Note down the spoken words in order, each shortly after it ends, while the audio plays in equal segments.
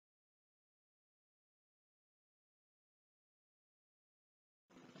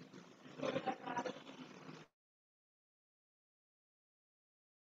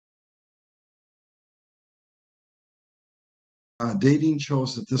dating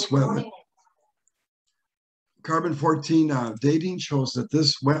shows that this wetland, carbon-14 dating shows that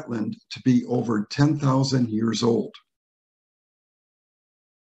this wetland to be over 10,000 years old.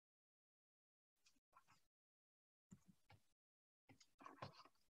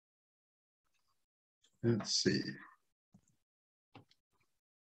 Let's see.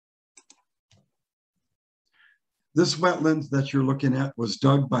 This wetland that you're looking at was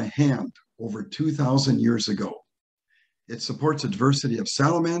dug by hand over 2,000 years ago. It supports a diversity of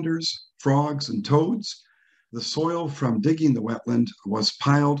salamanders, frogs, and toads. The soil from digging the wetland was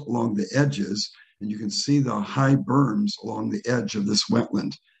piled along the edges, and you can see the high berms along the edge of this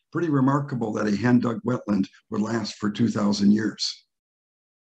wetland. Pretty remarkable that a hand-dug wetland would last for 2,000 years.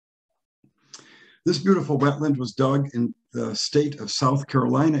 This beautiful wetland was dug in the state of South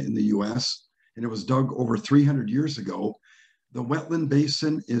Carolina in the US, and it was dug over 300 years ago. The wetland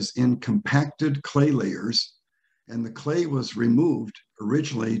basin is in compacted clay layers, and the clay was removed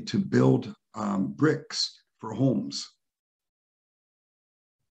originally to build bricks for homes.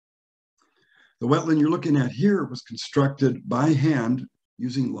 The wetland you're looking at here was constructed by hand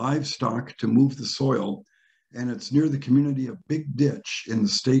using livestock to move the soil, and it's near the community of Big Ditch in the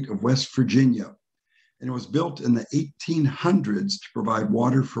state of West Virginia. And it was built in the 1800s to provide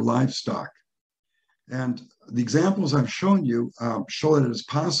water for livestock. And the examples I've shown you show that it is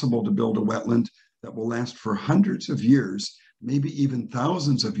possible to build a wetland that will last for hundreds of years, maybe even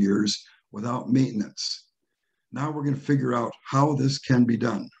thousands of years without maintenance. Now we're going to figure out how this can be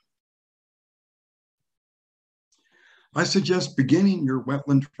done. I suggest beginning your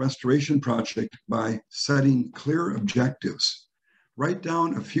wetland restoration project by setting clear objectives. Write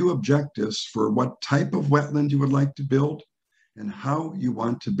down a few objectives for what type of wetland you would like to build and how you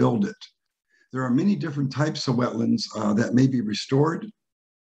want to build it. There are many different types of wetlands that may be restored.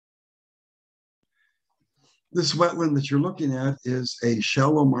 This wetland that you're looking at is a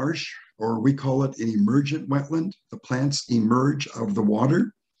shallow marsh, or we call it an emergent wetland. The plants emerge out of the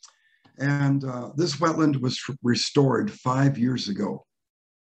water. And this wetland was restored 5 years ago.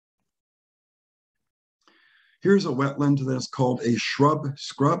 Here's a wetland that is called a scrub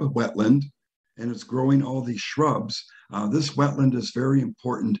wetland, and it's growing all these shrubs. This wetland is very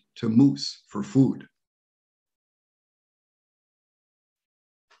important to moose for food.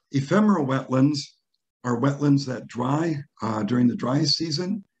 Ephemeral wetlands are wetlands that dry during the dry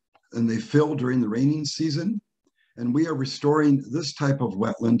season, and they fill during the raining season. And we are restoring this type of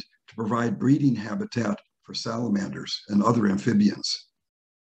wetland to provide breeding habitat for salamanders and other amphibians.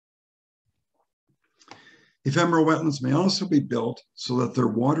 Ephemeral wetlands may also be built so that their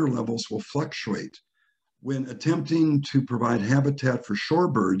water levels will fluctuate. When attempting to provide habitat for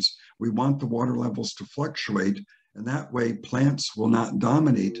shorebirds, we want the water levels to fluctuate, and that way plants will not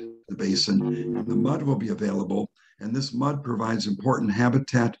dominate the basin, and the mud will be available, and this mud provides important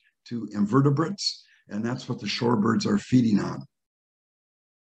habitat to invertebrates, and that's what the shorebirds are feeding on.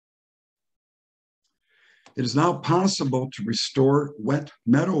 It is now possible to restore wet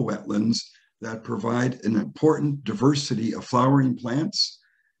meadow wetlands that provide an important diversity of flowering plants.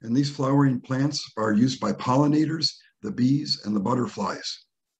 And these flowering plants are used by pollinators, the bees, and the butterflies.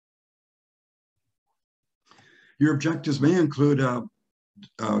 Your objectives may include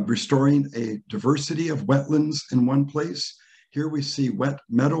restoring a diversity of wetlands in one place. Here we see wet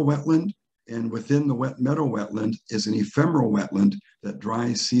meadow wetland, and within the wet meadow wetland is an ephemeral wetland that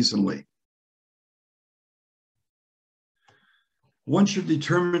dries seasonally. One should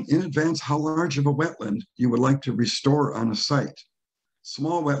determine in advance how large of a wetland you would like to restore on a site.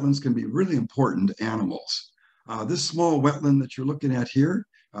 Small wetlands can be really important to animals. This small wetland that you're looking at here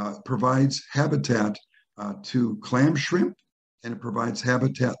provides habitat to clam shrimp, and it provides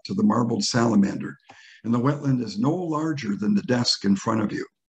habitat to the marbled salamander. And the wetland is no larger than the desk in front of you.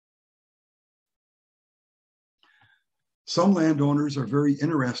 Some landowners are very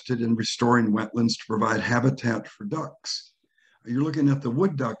interested in restoring wetlands to provide habitat for ducks. You're looking at the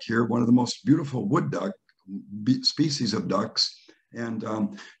wood duck here, one of the most beautiful wood duck species of ducks, and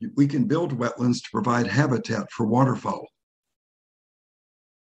we can build wetlands to provide habitat for waterfowl.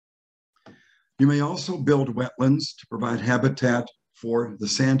 You may also build wetlands to provide habitat for the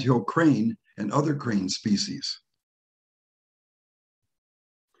sandhill crane and other crane species.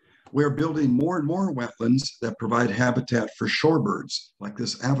 We're building more and more wetlands that provide habitat for shorebirds, like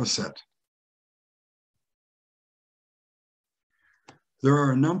this avocet. There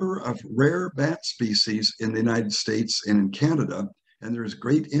are a number of rare bat species in the United States and in Canada, and there is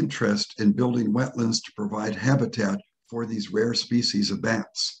great interest in building wetlands to provide habitat for these rare species of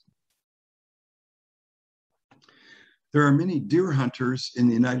bats. There are many deer hunters in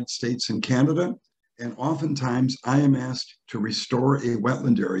the United States and Canada, And oftentimes I am asked to restore a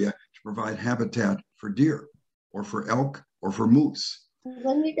wetland area to provide habitat for deer or for elk or for moose.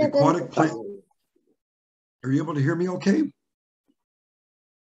 Aquatic plant. Are you able to hear me okay?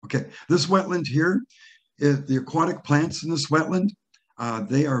 Okay, this wetland here is the aquatic plants in this wetland.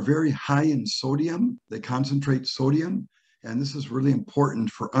 They are very high in sodium. They concentrate sodium, and this is really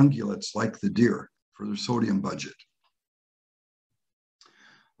important for ungulates like the deer for their sodium budget.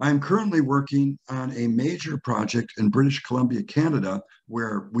 I'm currently working on a major project in British Columbia, Canada,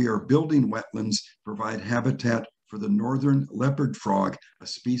 where we are building wetlands to provide habitat for the northern leopard frog, a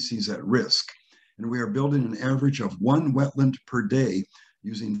species at risk. And we are building an average of 1 wetland per day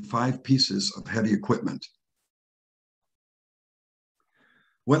using 5 pieces of heavy equipment.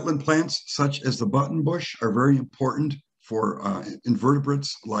 Wetland plants such as the buttonbush are very important for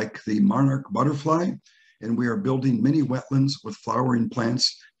invertebrates like the monarch butterfly, and we are building many wetlands with flowering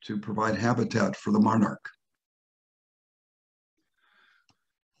plants to provide habitat for the monarch.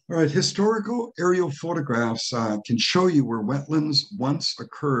 All right, historical aerial photographs can show you where wetlands once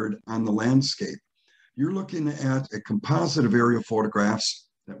occurred on the landscape. You're looking at a composite of aerial photographs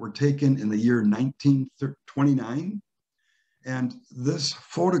that were taken in the year 1929. And this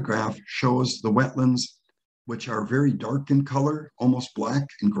photograph shows the wetlands, which are very dark in color, almost black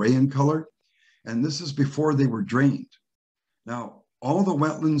and gray in color. And this is before they were drained. Now, all the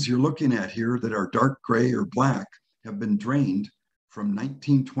wetlands you're looking at here that are dark gray or black have been drained from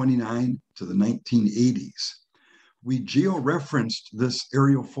 1929 to the 1980s. We geo-referenced this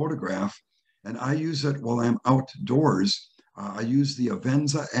aerial photograph, and I use it while I'm outdoors. I use the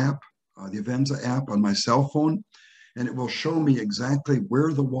Avenza app on my cell phone, and it will show me exactly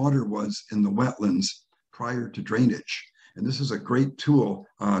where the water was in the wetlands prior to drainage. And this is a great tool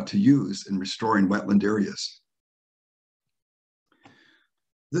to use in restoring wetland areas.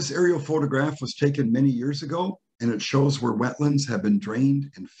 This aerial photograph was taken many years ago, and it shows where wetlands have been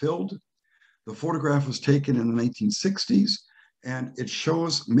drained and filled. The photograph was taken in the 1960s, and it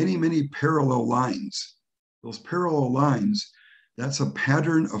shows many, many parallel lines. Those parallel lines, that's a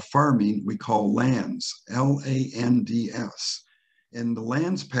pattern of farming we call lands, L-A-N-D-S. And the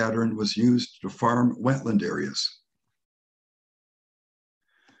lands pattern was used to farm wetland areas.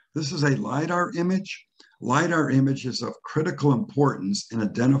 This is a LiDAR image. LiDAR image is of critical importance in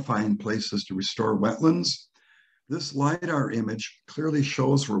identifying places to restore wetlands. This LiDAR image clearly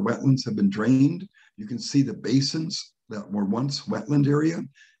shows where wetlands have been drained. You can see the basins that were once wetland area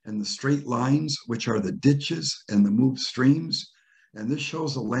and the straight lines, which are the ditches and the moved streams. And this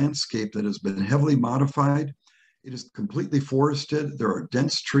shows a landscape that has been heavily modified. It is completely forested. There are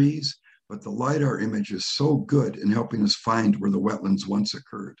dense trees, but the LiDAR image is so good in helping us find where the wetlands once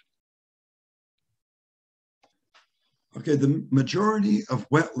occurred. Okay, the majority of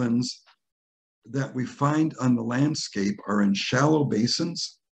wetlands that we find on the landscape are in shallow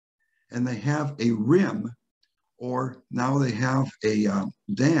basins, and they have a rim, or now they have a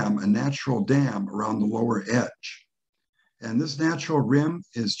dam, a natural dam around the lower edge. And this natural rim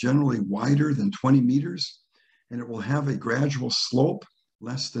is generally wider than 20 meters, and it will have a gradual slope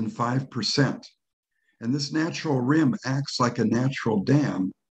less than 5%. And this natural rim acts like a natural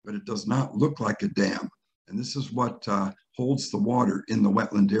dam, but it does not look like a dam. And this is what holds the water in the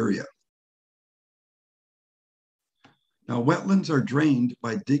wetland area. Now, wetlands are drained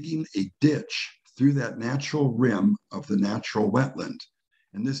by digging a ditch through that natural rim of the natural wetland.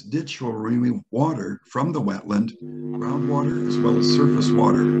 And this ditch will remove water from the wetland, groundwater as well as surface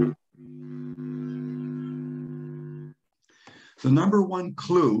water. The number one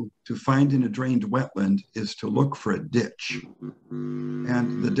clue to finding a drained wetland is to look for a ditch.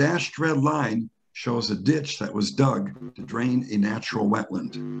 And the dashed red line shows a ditch that was dug to drain a natural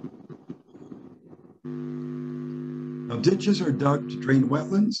wetland. Now, ditches are dug to drain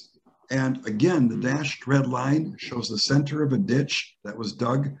wetlands. And again, the dashed red line shows the center of a ditch that was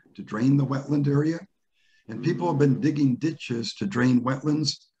dug to drain the wetland area. And people have been digging ditches to drain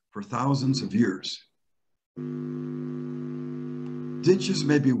wetlands for thousands of years. Ditches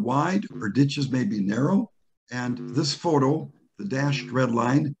may be wide or ditches may be narrow. And this photo, the dashed red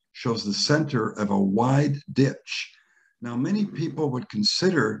line, shows the center of a wide ditch. Now, many people would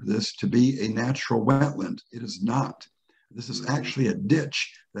consider this to be a natural wetland. It is not. This is actually a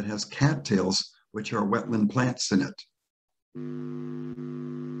ditch that has cattails, which are wetland plants in it.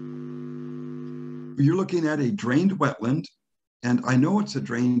 You're looking at a drained wetland, and I know it's a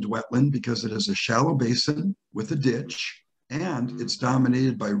drained wetland because it is a shallow basin with a ditch, and it's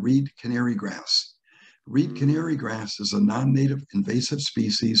dominated by reed canary grass. Reed canary grass is a non-native invasive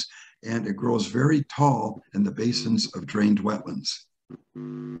species, and it grows very tall in the basins of drained wetlands.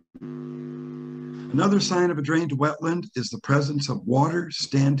 Another sign of a drained wetland is the presence of water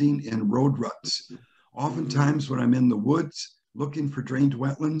standing in road ruts. Oftentimes when I'm in the woods looking for drained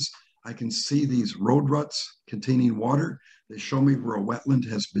wetlands, I can see these road ruts containing water. They show me where a wetland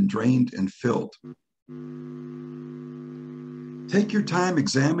has been drained and filled. Take your time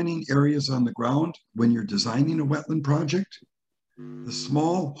examining areas on the ground when you're designing a wetland project. The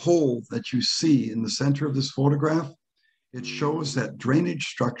small hole that you see in the center of this photograph, it shows that drainage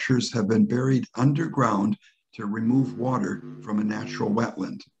structures have been buried underground to remove water from a natural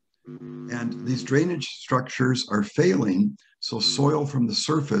wetland. And these drainage structures are failing, so soil from the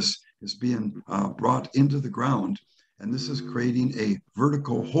surface is being brought into the ground, and this is creating a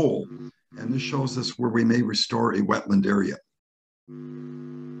vertical hole. And this shows us where we may restore a wetland area.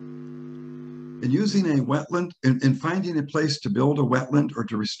 In using a wetland, in finding a place to build a wetland or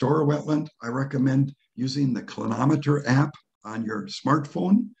to restore a wetland, I recommend using the clinometer app on your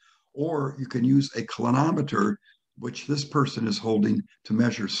smartphone, or you can use a clinometer, which this person is holding, to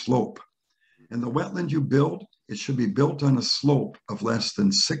measure slope. And the wetland you build, it should be built on a slope of less than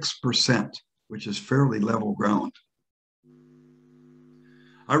 6%, which is fairly level ground.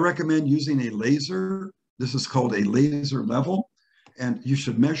 I recommend using a laser. This is called a laser level, and you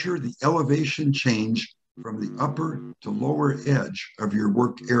should measure the elevation change from the upper to lower edge of your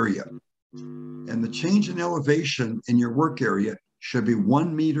work area. And the change in elevation in your work area should be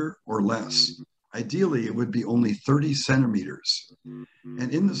 1 meter or less. Ideally, it would be only 30 centimeters.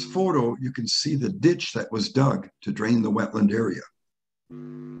 And in this photo, you can see the ditch that was dug to drain the wetland area.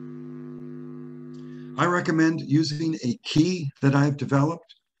 I recommend using a key that I've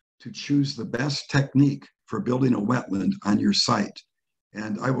developed to choose the best technique for building a wetland on your site.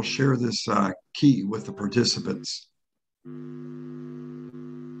 And I will share this key with the participants.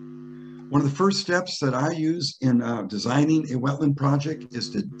 One of the first steps that I use in designing a wetland project is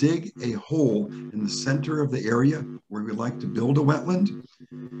to dig a hole in the center of the area where we like to build a wetland.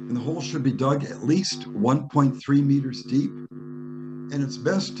 And the hole should be dug at least 1.3 meters deep. And it's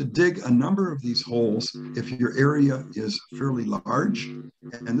best to dig a number of these holes if your area is fairly large.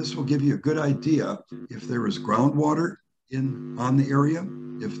 And this will give you a good idea if there is groundwater on the area,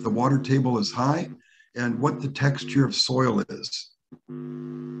 if the water table is high, and what the texture of soil is.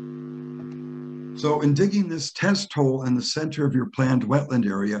 So in digging this test hole in the center of your planned wetland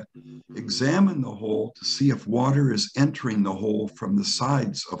area, examine the hole to see if water is entering the hole from the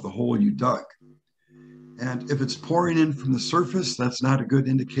sides of the hole you dug. And if it's pouring in from the surface, that's not a good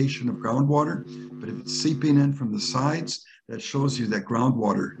indication of groundwater. But if it's seeping in from the sides, that shows you that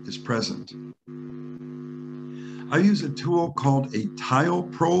groundwater is present. I use a tool called a tile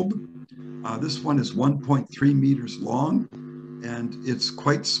probe. This one is 1.3 meters long, and it's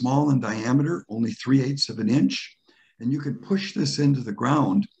quite small in diameter, only 3/8 of an inch. And you can push this into the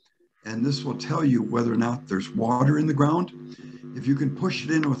ground, and this will tell you whether or not there's water in the ground. If you can push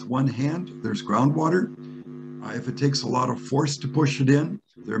it in with one hand, there's groundwater. If it takes a lot of force to push it in,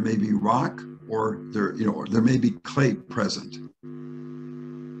 there may be rock, or there may be clay present.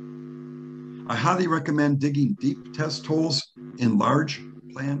 I highly recommend digging deep test holes in large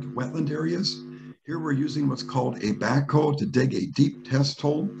planned wetland areas. Here we're using what's called a backhoe to dig a deep test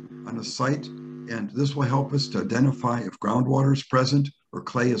hole on a site, and this will help us to identify if groundwater is present or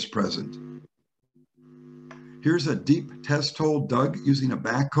clay is present. Here's a deep test hole dug using a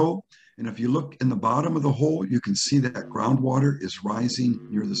backhoe, and if you look in the bottom of the hole, you can see that groundwater is rising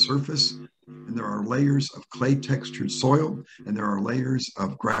near the surface, and there are layers of clay textured soil, and there are layers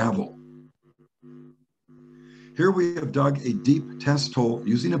of gravel. Here we have dug a deep test hole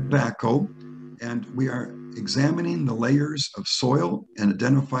using a backhoe, and we are examining the layers of soil and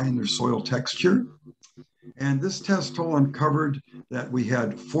identifying their soil texture. And this test hole uncovered that we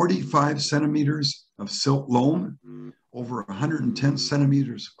had 45 centimeters of silt loam, over 110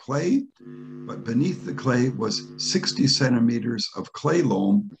 centimeters of clay, but beneath the clay was 60 centimeters of clay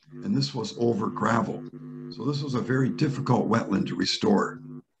loam, and this was over gravel. So this was a very difficult wetland to restore.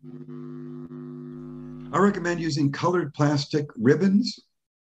 I recommend using colored plastic ribbons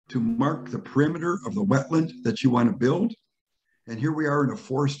to mark the perimeter of the wetland that you want to build. And here we are in a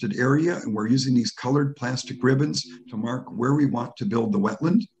forested area, and we're using these colored plastic ribbons to mark where we want to build the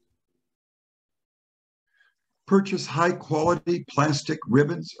wetland. Purchase high quality plastic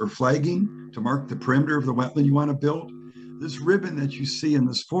ribbons or flagging to mark the perimeter of the wetland you want to build. This ribbon that you see in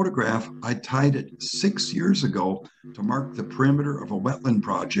this photograph, I tied it 6 years ago to mark the perimeter of a wetland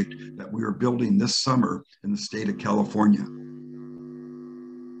project that we were building this summer in the state of California.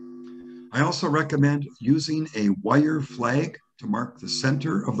 I also recommend using a wire flag to mark the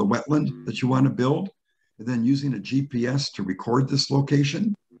center of the wetland that you want to build. and then using a GPS to record this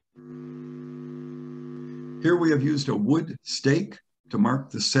location. Here we have used a wood stake to mark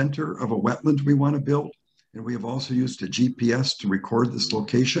the center of a wetland we want to build, and we have also used a GPS to record this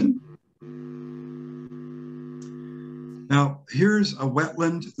location. Now, here's a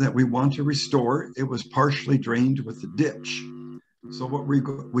wetland that we want to restore. It was partially drained with a ditch. So what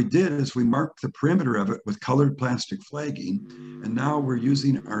we did is we marked the perimeter of it with colored plastic flagging, and now we're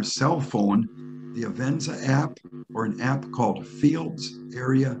using our cell phone, the Avenza app, or an app called Fields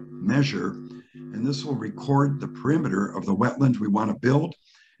Area Measure, and this will record the perimeter of the wetland we want to build,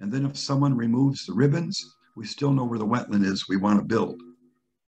 and then if someone removes the ribbons, we still know where the wetland is we want to build.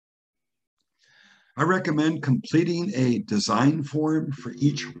 I recommend completing a design form for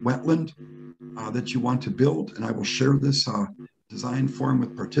each wetland that you want to build, and I will share this design form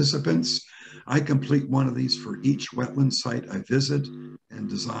with participants. I complete one of these for each wetland site I visit and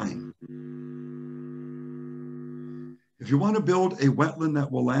design. If you want to build a wetland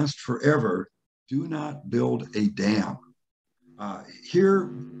that will last forever, do not build a dam. Here,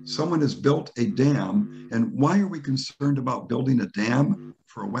 someone has built a dam, and why are we concerned about building a dam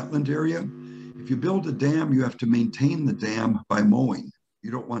for a wetland area? If you build a dam, you have to maintain the dam by mowing. You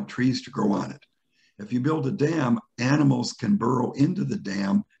don't want trees to grow on it. If you build a dam, animals can burrow into the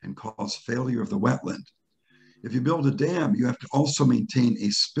dam and cause failure of the wetland. If you build a dam, you have to also maintain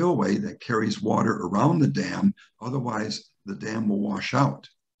a spillway that carries water around the dam, otherwise the dam will wash out.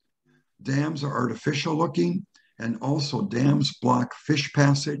 Dams are artificial looking, and also dams block fish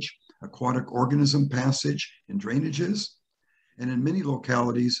passage, aquatic organism passage, and drainages. And in many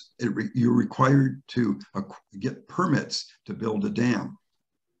localities, you're required to get permits to build a dam.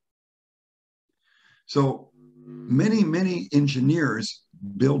 So many engineers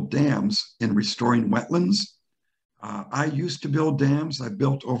build dams in restoring wetlands. I used to build dams. I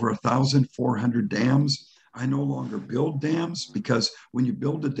built over 1,400 dams. I no longer build dams because when you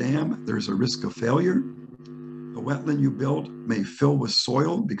build a dam, there's a risk of failure. The wetland you build may fill with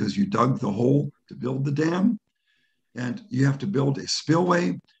soil because you dug the hole to build the dam. And you have to build a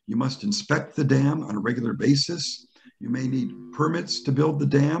spillway. You must inspect the dam on a regular basis. You may need permits to build the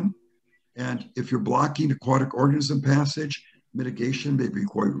dam. And if you're blocking aquatic organism passage, mitigation may be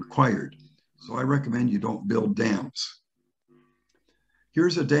required. So I recommend you don't build dams.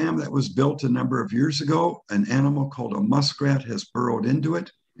 Here's a dam that was built a number of years ago. An animal called a muskrat has burrowed into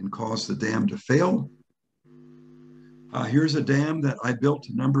it and caused the dam to fail. Here's a dam that I built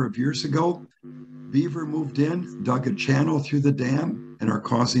a number of years ago. Beaver moved in, dug a channel through the dam, and are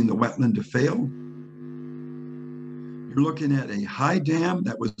causing the wetland to fail. You're looking at a high dam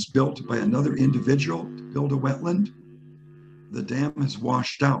that was built by another individual to build a wetland. The dam has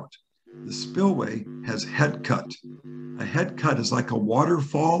washed out. The spillway has head cut. A head cut is like a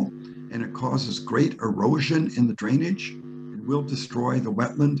waterfall, and it causes great erosion in the drainage and will destroy the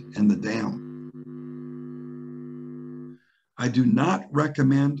wetland and the dam. I do not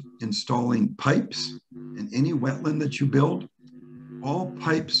recommend installing pipes in any wetland that you build. All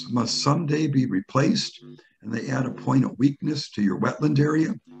pipes must someday be replaced, and they add a point of weakness to your wetland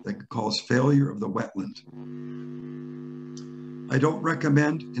area that could cause failure of the wetland. I don't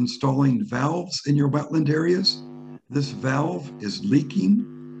recommend installing valves in your wetland areas. This valve is leaking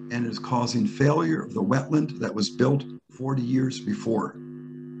and is causing failure of the wetland that was built 40 years before.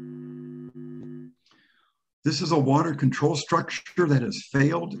 This is a water control structure that has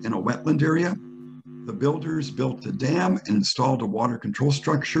failed in a wetland area. The builders built a dam and installed a water control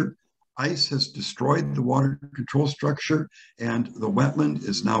structure. Ice has destroyed the water control structure, and the wetland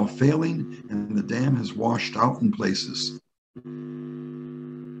is now failing, and the dam has washed out in places.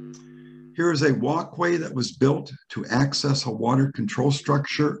 Here is a walkway that was built to access a water control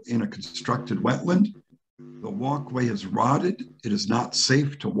structure in a constructed wetland. The walkway is rotted. It is not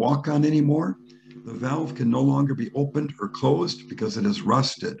safe to walk on anymore. The valve can no longer be opened or closed because it is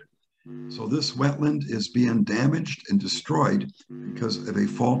rusted. So this wetland is being damaged and destroyed because of a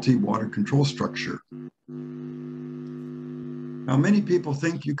faulty water control structure. Now, many people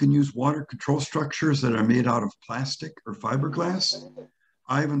think you can use water control structures that are made out of plastic or fiberglass.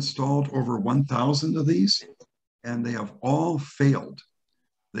 I've installed over 1,000 of these, and they have all failed.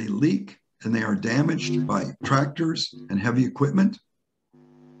 They leak and they are damaged by tractors and heavy equipment.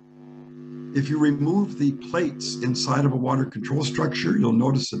 If you remove the plates inside of a water control structure, you'll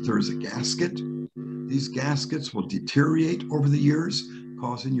notice that there is a gasket. These gaskets will deteriorate over the years,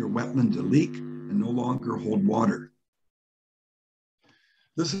 causing your wetland to leak and no longer hold water.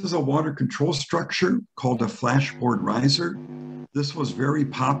 This is a water control structure called a flashboard riser. This was very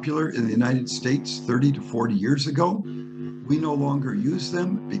popular in the United States 30 to 40 years ago. We no longer use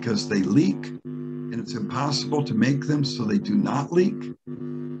them because they leak and it's impossible to make them so they do not leak.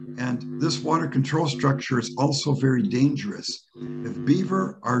 And this water control structure is also very dangerous. If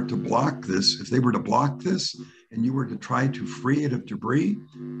beaver are to block this, if they were to block this and you were to try to free it of debris,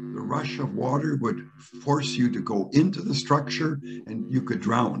 the rush of water would force you to go into the structure and you could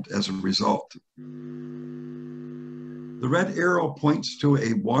drown as a result. The red arrow points to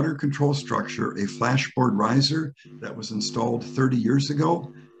a water control structure, a flashboard riser that was installed 30 years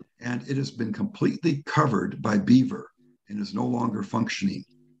ago, and it has been completely covered by beaver and is no longer functioning,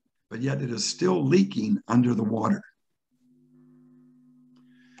 but yet it is still leaking under the water.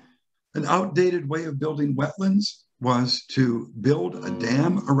 An outdated way of building wetlands was to build a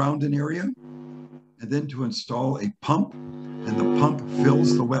dam around an area and then to install a pump, and the pump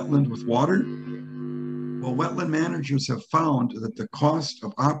fills the wetland with water. Well, wetland managers have found that the cost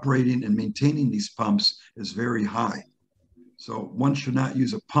of operating and maintaining these pumps is very high. So one should not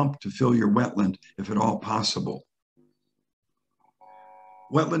use a pump to fill your wetland if at all possible.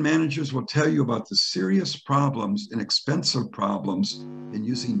 Wetland managers will tell you about the serious problems and expensive problems in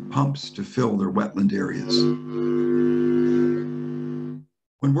using pumps to fill their wetland areas.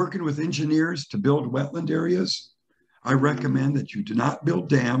 When working with engineers to build wetland areas, I recommend that you do not build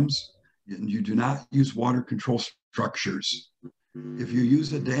dams and you do not use water control structures. If you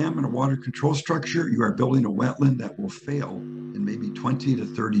use a dam and a water control structure, you are building a wetland that will fail in maybe 20 to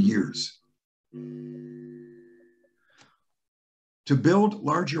 30 years. To build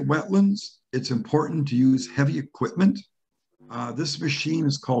larger wetlands, it's important to use heavy equipment. This machine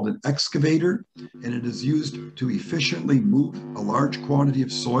is called an excavator, and it is used to efficiently move a large quantity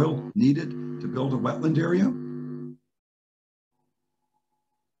of soil needed to build a wetland area.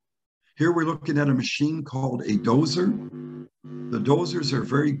 Here we're looking at a machine called a dozer. The dozers are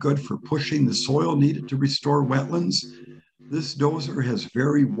very good for pushing the soil needed to restore wetlands. This dozer has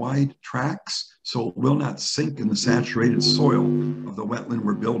very wide tracks, so it will not sink in the saturated soil of the wetland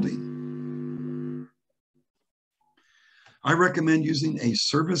we're building. I recommend using a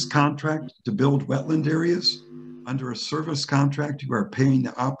service contract to build wetland areas. Under a service contract, you are paying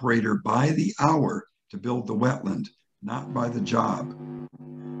the operator by the hour to build the wetland, not by the job.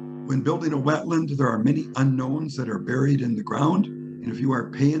 When building a wetland, there are many unknowns that are buried in the ground. And if you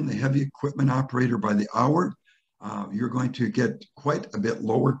are paying the heavy equipment operator by the hour, you're going to get quite a bit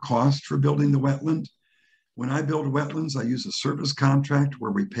lower cost for building the wetland. When I build wetlands, I use a service contract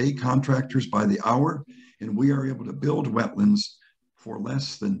where we pay contractors by the hour, and we are able to build wetlands for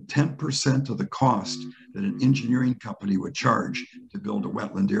less than 10% of the cost that an engineering company would charge to build a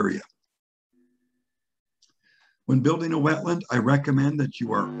wetland area. When building a wetland, I recommend that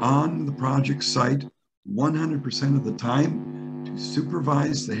you are on the project site 100% of the time to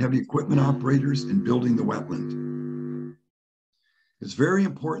supervise the heavy equipment operators in building the wetland. It's very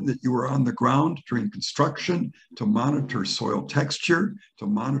important that you are on the ground during construction to monitor soil texture, to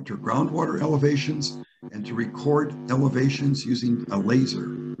monitor groundwater elevations, and to record elevations using a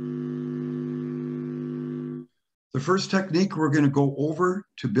laser. The first technique we're going to go over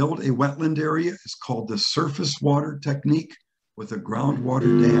to build a wetland area is called the surface water technique with a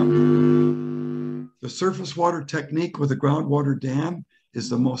groundwater dam. The surface water technique with a groundwater dam is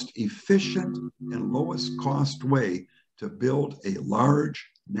the most efficient and lowest cost way to build a large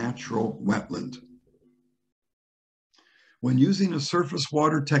natural wetland. When using a surface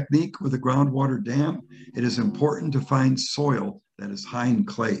water technique with a groundwater dam, it is important to find soil that is high in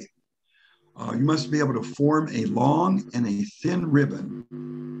clay. You must be able to form a long and a thin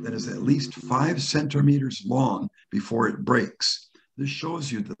ribbon that is at least 5 centimeters long before it breaks. This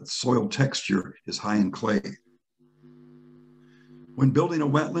shows you that the soil texture is high in clay. When building a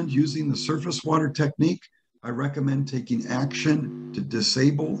wetland using the surface water technique, I recommend taking action to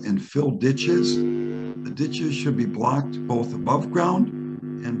disable and fill ditches. The ditches should be blocked both above ground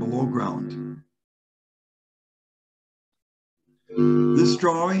and below ground. This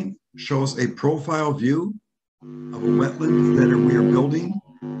drawing shows a profile view of a wetland that we are building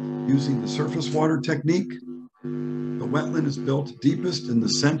using the surface water technique. The wetland is built deepest in the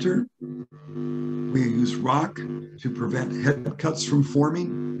center. We use rock to prevent head cuts from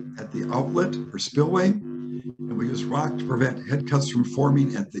forming at the outlet or spillway, and we use rock to prevent head cuts from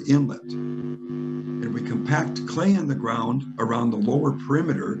forming at the inlet. And we compact clay in the ground around the lower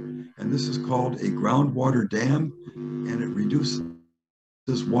perimeter, and this is called a groundwater dam, and it reduces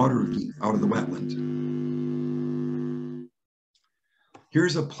water leaking out of the wetland.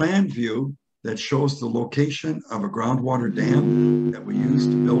 Here's a plan view that shows the location of a groundwater dam that we use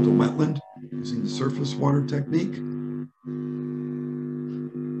to build a wetland using the surface water technique.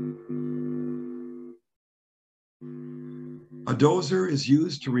 A dozer is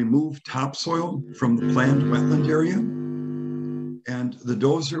used to remove topsoil from the planned wetland area. And the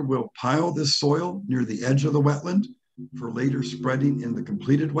dozer will pile this soil near the edge of the wetland for later spreading in the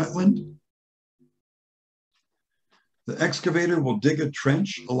completed wetland. The excavator will dig a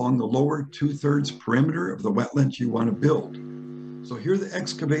trench along the lower 2/3 perimeter of the wetland you want to build. So here the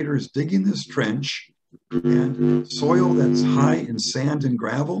excavator is digging this trench, and soil that's high in sand and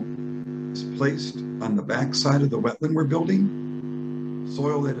gravel is placed on the back side of the wetland we're building.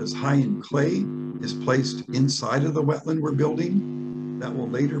 Soil that is high in clay is placed inside of the wetland we're building. That will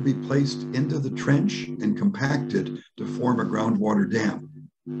later be placed into the trench and compacted to form a groundwater dam.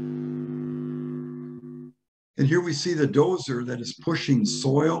 And here we see the dozer that is pushing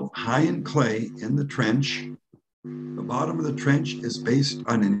soil high in clay in the trench. The bottom of the trench is based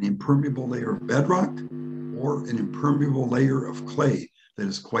on an impermeable layer of bedrock or an impermeable layer of clay that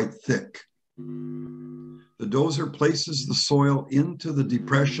is quite thick. The dozer places the soil into the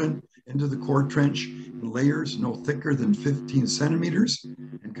depression, into the core trench, in layers no thicker than 15 centimeters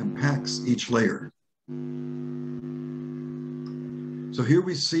and compacts each layer. So here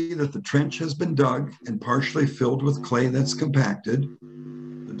we see that the trench has been dug and partially filled with clay that's compacted.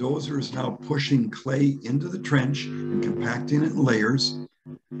 The dozer is now pushing clay into the trench and compacting it in layers.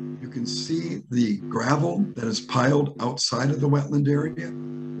 You can see the gravel that is piled outside of the wetland area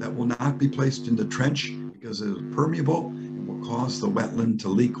that will not be placed in the trench because it is permeable and will cause the wetland to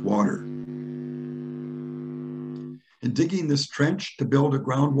leak water. In digging this trench to build a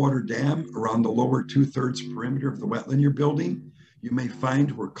groundwater dam around the lower 2/3 perimeter of the wetland you're building, you may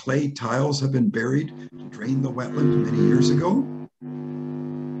find where clay tiles have been buried to drain the wetland many years ago.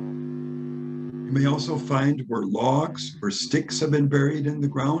 You may also find where logs or sticks have been buried in the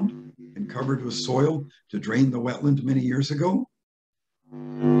ground and covered with soil to drain the wetland many years ago.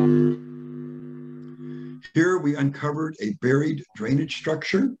 Here we uncovered a buried drainage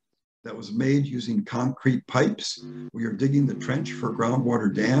structure that was made using concrete pipes. We are digging the trench for a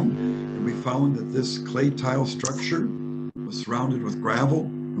groundwater dam, and we found that this clay tile structure was surrounded with gravel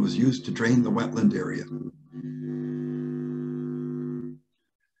and was used to drain the wetland area.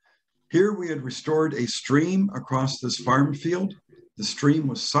 Here we had restored a stream across this farm field. The stream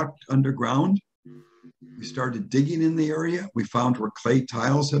was sucked underground. We started digging in the area. We found where clay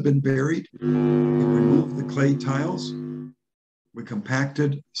tiles had been buried. We removed the clay tiles. We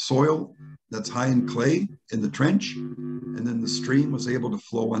compacted soil that's high in clay in the trench, and then the stream was able to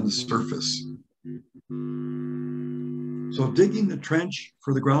flow on the surface. So digging the trench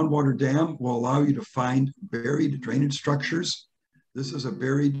for the groundwater dam will allow you to find buried drainage structures. This is a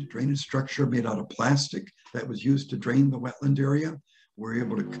buried drainage structure made out of plastic that was used to drain the wetland area. We're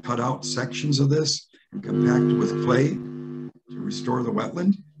able to cut out sections of this and compact it with clay to restore the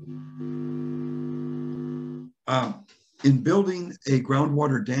wetland. In building a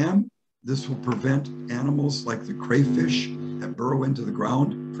groundwater dam, this will prevent animals like the crayfish that burrow into the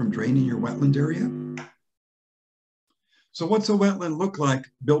ground from draining your wetland area. So what's a wetland look like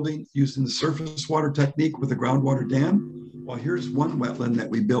building using the surface water technique with a groundwater dam? Well, here's one wetland that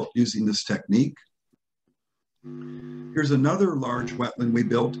we built using this technique. Here's another large wetland we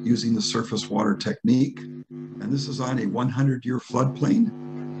built using the surface water technique. And this is on a 100-year floodplain.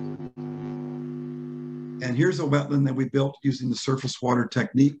 And here's a wetland that we built using the surface water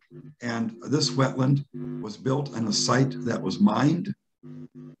technique. And this wetland was built on a site that was mined.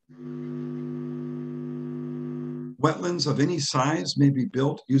 Wetlands of any size may be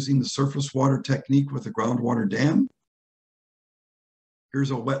built using the surface water technique with a groundwater dam. Here's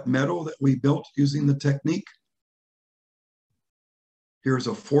a wet meadow that we built using the technique. Here's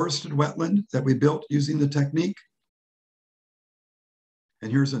a forested wetland that we built using the technique.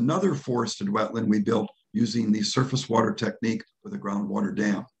 And here's another forested wetland we built using the surface water technique with a groundwater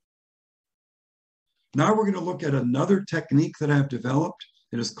dam. Now we're going to look at another technique that I've developed.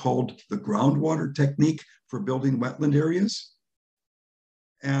 It is called the groundwater technique for building wetland areas.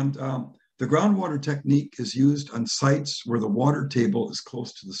 And the groundwater technique is used on sites where the water table is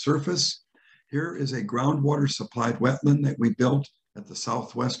close to the surface. Here is a groundwater supplied wetland that we built at the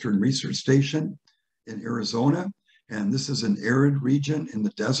Southwestern Research Station in Arizona. And this is an arid region in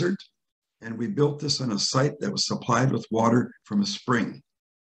the desert. And we built this on a site that was supplied with water from a spring.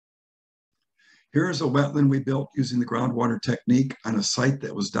 Here is a wetland we built using the groundwater technique on a site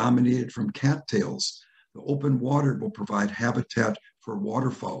that was dominated from cattails. The open water will provide habitat for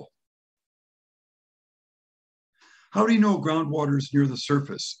waterfowl. How do you know groundwater is near the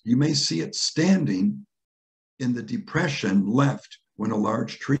surface? You may see it standing in the depression left when a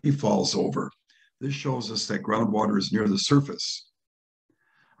large tree falls over. This shows us that groundwater is near the surface.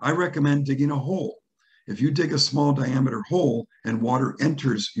 I recommend digging a hole. If you dig a small diameter hole and water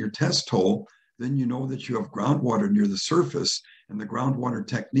enters your test hole, then you know that you have groundwater near the surface, and the groundwater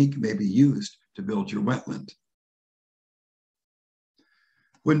technique may be used to build your wetland.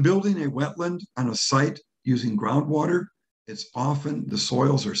 When building a wetland on a site using groundwater, it's often the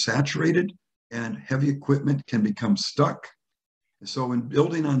soils are saturated and heavy equipment can become stuck. So when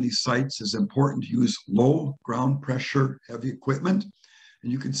building on these sites, it's important to use low ground pressure heavy equipment.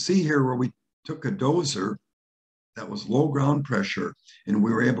 And you can see here where we took a dozer that was low ground pressure, and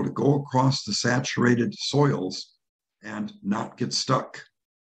we were able to go across the saturated soils and not get stuck.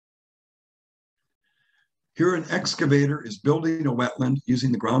 Here, an excavator is building a wetland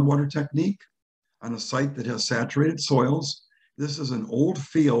using the groundwater technique on a site that has saturated soils. This is an old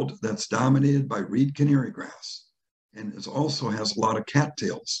field that's dominated by reed canary grass, and it also has a lot of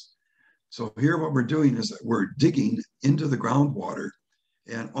cattails. So here what we're doing is that we're digging into the groundwater,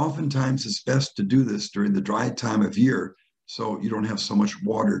 and oftentimes it's best to do this during the dry time of year so you don't have so much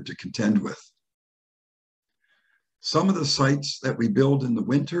water to contend with. Some of the sites that we build in the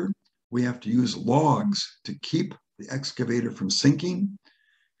winter, we have to use logs to keep the excavator from sinking,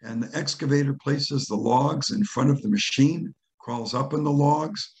 and the excavator places the logs in front of the machine, crawls up in the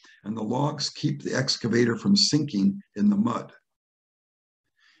logs, and the logs keep the excavator from sinking in the mud.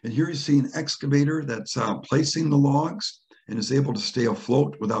 And here you see an excavator that's placing the logs and is able to stay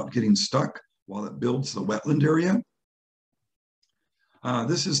afloat without getting stuck while it builds the wetland area.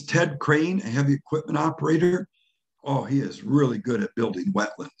 This is Ted Crane, a heavy equipment operator. Oh, he is really good at building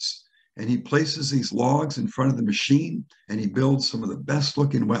wetlands. And he places these logs in front of the machine, and he builds some of the best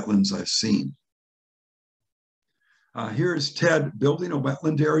looking wetlands I've seen. Here's Ted building a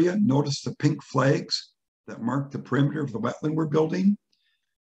wetland area. Notice the pink flags that mark the perimeter of the wetland we're building.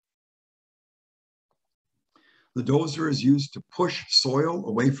 The dozer is used to push soil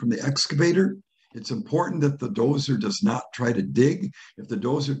away from the excavator. It's important that the dozer does not try to dig. If the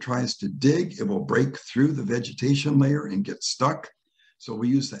dozer tries to dig, it will break through the vegetation layer and get stuck. So we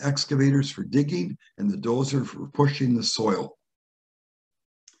use the excavators for digging and the dozer for pushing the soil.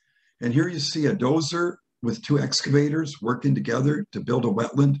 And here you see a dozer with two excavators working together to build a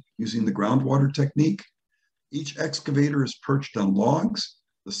wetland using the groundwater technique. Each excavator is perched on logs.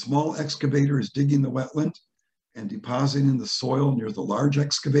 The small excavator is digging the wetland and depositing the soil near the large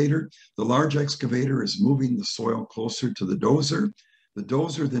excavator. The large excavator is moving the soil closer to the dozer. The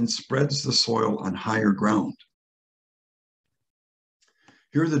dozer then spreads the soil on higher ground.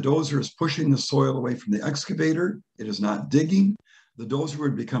 Here the dozer is pushing the soil away from the excavator. It is not digging. The dozer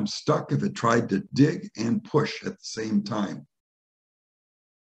would become stuck if it tried to dig and push at the same time.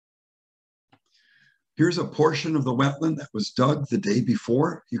 Here's a portion of the wetland that was dug the day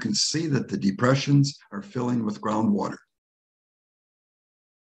before. You can see that the depressions are filling with groundwater.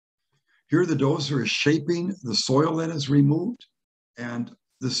 Here the dozer is shaping the soil that is removed, and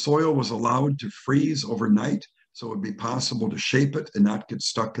the soil was allowed to freeze overnight so it would be possible to shape it and not get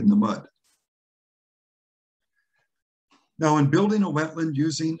stuck in the mud. Now, in building a wetland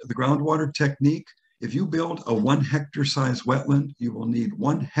using the groundwater technique, if you build a 1 hectare size wetland, you will need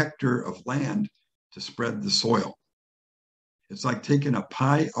 1 hectare of land to spread the soil. It's like taking a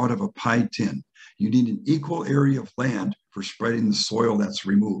pie out of a pie tin. You need an equal area of land for spreading the soil that's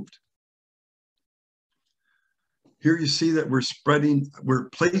removed. Here you see that we're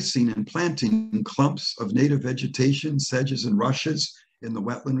placing and planting clumps of native vegetation, sedges and rushes in the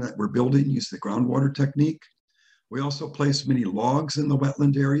wetland that we're building using the groundwater technique. We also place many logs in the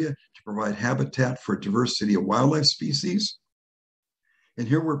wetland area to provide habitat for a diversity of wildlife species. And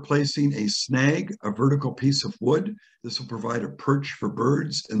here we're placing a snag, a vertical piece of wood. This will provide a perch for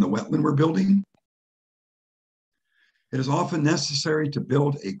birds in the wetland we're building. It is often necessary to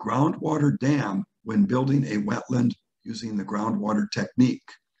build a groundwater dam when building a wetland using the groundwater technique.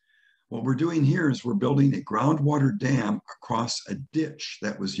 What we're doing here is we're building a groundwater dam across a ditch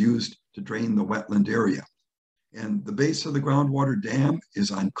that was used to drain the wetland area. And the base of the groundwater dam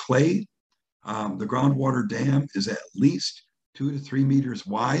is on clay. The groundwater dam is at least 2 to 3 meters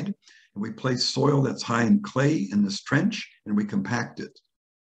wide, and we place soil that's high in clay in this trench, and we compact it.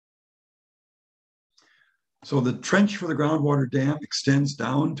 So the trench for the groundwater dam extends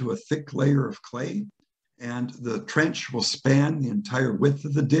down to a thick layer of clay, and the trench will span the entire width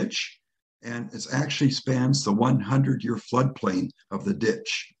of the ditch, and it actually spans the 100-year floodplain of the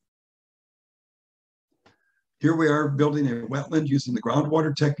ditch. Here we are building a wetland using the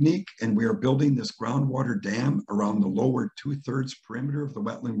groundwater technique, and we are building this groundwater dam around the lower 2/3 perimeter of the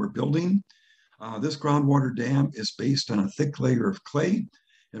wetland we're building. This groundwater dam is based on a thick layer of clay,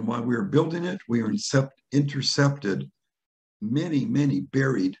 and while we are building it, we are intercepted many, many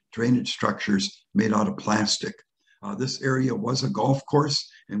buried drainage structures made out of plastic. This area was a golf course,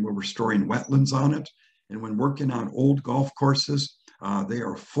 and we're restoring wetlands on it. And when working on old golf courses, they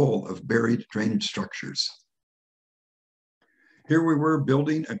are full of buried drainage structures. Here we were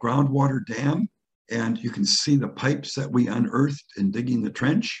building a groundwater dam, and you can see the pipes that we unearthed in digging the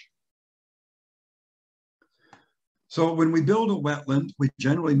trench. So when we build a wetland, we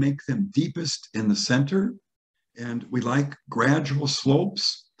generally make them deepest in the center, and we like gradual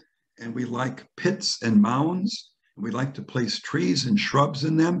slopes, and we like pits and mounds, and we like to place trees and shrubs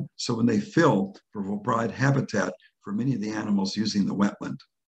in them, so when they fill, will provide habitat for many of the animals using the wetland.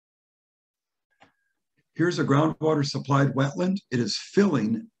 Here's a groundwater supplied wetland. It is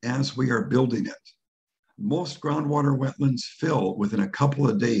filling as we are building it. Most groundwater wetlands fill within a couple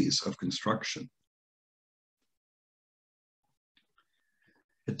of days of construction.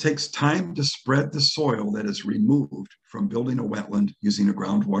 It takes time to spread the soil that is removed from building a wetland using a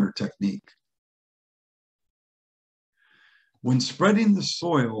groundwater technique. When spreading the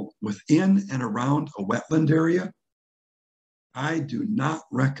soil within and around a wetland area, I do not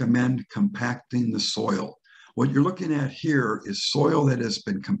recommend compacting the soil. What you're looking at here is soil that has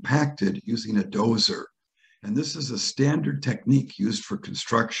been compacted using a dozer. And this is a standard technique used for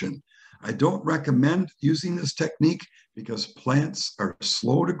construction. I don't recommend using this technique because plants are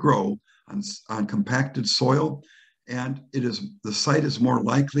slow to grow on compacted soil, and the site is more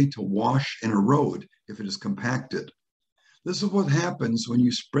likely to wash and erode if it is compacted. This is what happens when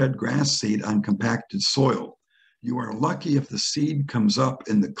you spread grass seed on compacted soil. You are lucky if the seed comes up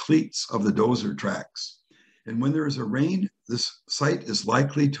in the cleats of the dozer tracks. And when there is a rain, this site is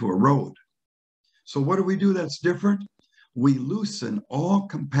likely to erode. So what do we do that's different? We loosen all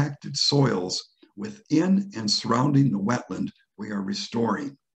compacted soils within and surrounding the wetland we are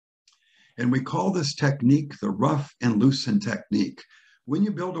restoring. And we call this technique the rough and loosen technique. When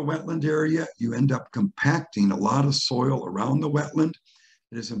you build a wetland area, you end up compacting a lot of soil around the wetland.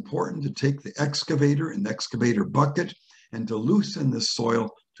 It is important to take the excavator and the excavator bucket and to loosen this soil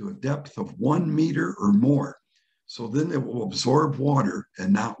to a depth of 1 meter or more. So then it will absorb water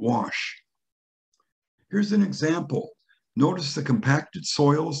and not wash. Here's an example. Notice the compacted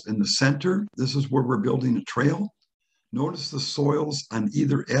soils in the center. This is where we're building a trail. Notice the soils on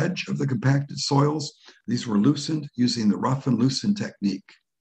either edge of the compacted soils. These were loosened using the rough and loosen technique.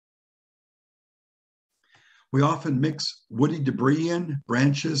 We often mix woody debris in,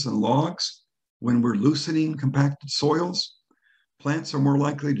 branches and logs, when we're loosening compacted soils. Plants are more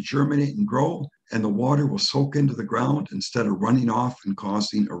likely to germinate and grow, and the water will soak into the ground instead of running off and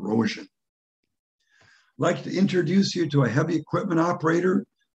causing erosion. I'd like to introduce you to a heavy equipment operator,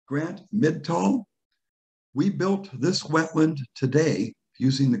 Grant Midtall. We built this wetland today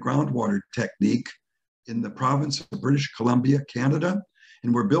using the groundwater technique in the province of British Columbia, Canada.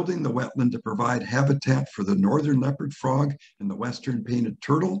 And we're building the wetland to provide habitat for the northern leopard frog and the western painted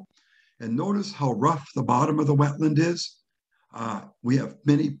turtle. And notice how rough the bottom of the wetland is. We have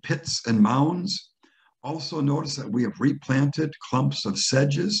many pits and mounds. Also notice that we have replanted clumps of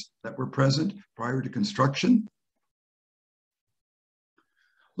sedges that were present prior to construction.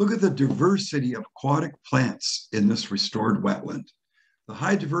 Look at the diversity of aquatic plants in this restored wetland. The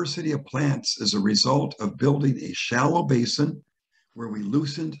high diversity of plants is a result of building a shallow basin where we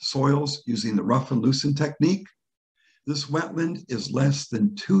loosened soils using the rough and loosen technique. This wetland is less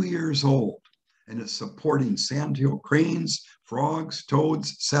than 2 years old, and it's supporting sandhill cranes, frogs,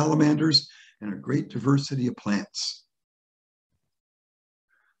 toads, salamanders, and a great diversity of plants.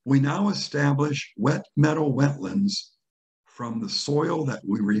 We now establish wet meadow wetlands from the soil that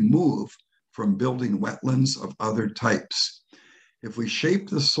we remove from building wetlands of other types. If we shape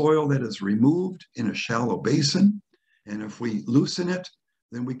the soil that is removed in a shallow basin, and if we loosen it,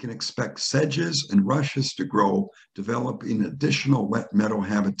 then we can expect sedges and rushes to grow, developing additional wet meadow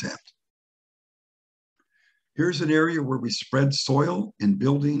habitat. Here's an area where we spread soil in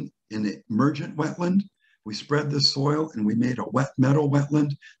building an emergent wetland. We spread the soil and we made a wet meadow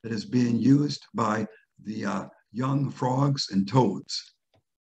wetland that is being used by the young frogs and toads.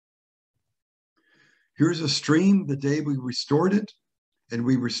 Here's a stream the day we restored it, and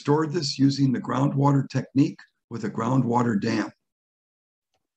we restored this using the groundwater technique with a groundwater dam.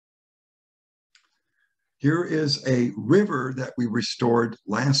 Here is a river that we restored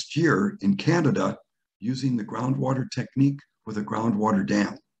last year in Canada using the groundwater technique with a groundwater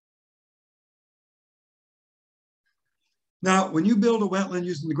dam. Now, when you build a wetland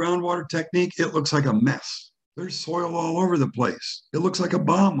using the groundwater technique, it looks like a mess. There's soil all over the place. It looks like a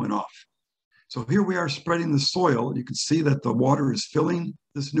bomb went off. So here we are spreading the soil. You can see that the water is filling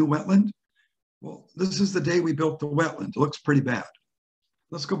this new wetland. Well, this is the day we built the wetland. It looks pretty bad.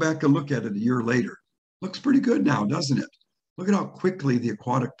 Let's go back and look at it a year later. Looks pretty good now, doesn't it? Look at how quickly the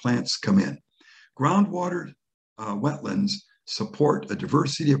aquatic plants come in. Groundwater wetlands support a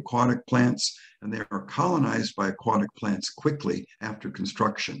diversity of aquatic plants, and they are colonized by aquatic plants quickly after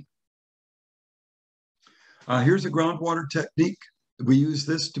construction. Here's a groundwater technique. We use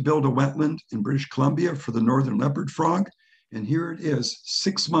this to build a wetland in British Columbia for the northern leopard frog, and here it is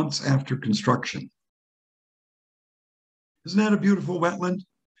 6 months after construction. Isn't that a beautiful wetland?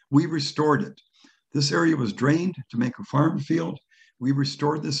 We restored it. This area was drained to make a farm field. We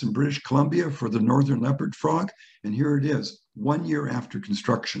restored this in British Columbia for the northern leopard frog, and here it is 1 year after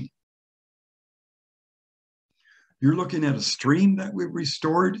construction. You're looking at a stream that we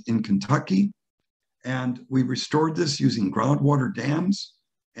restored in Kentucky, and we restored this using groundwater dams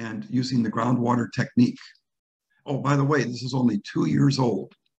and using the groundwater technique. Oh, by the way, this is only 2 years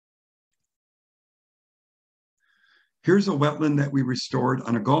old. Here's a wetland that we restored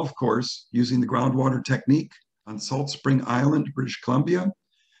on a golf course using the groundwater technique on Salt Spring Island, British Columbia.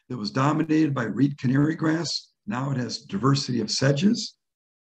 It was dominated by reed canary grass. Now it has diversity of sedges.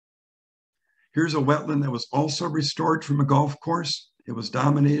 Here's a wetland that was also restored from a golf course. It was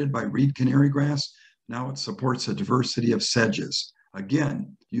dominated by reed canary grass. Now it supports a diversity of sedges,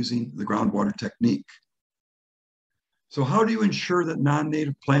 again, using the groundwater technique. So how do you ensure that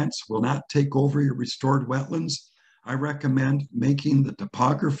non-native plants will not take over your restored wetlands? I recommend making the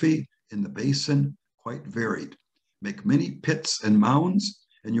topography in the basin quite varied. Make many pits and mounds,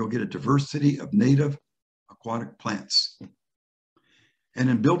 and you'll get a diversity of native aquatic plants. And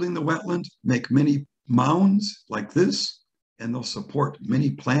in building the wetland, make many mounds like this, and they'll support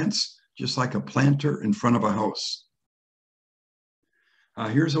many plants, just like a planter in front of a house.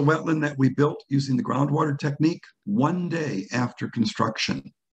 Here's a wetland that we built using the groundwater technique 1 day after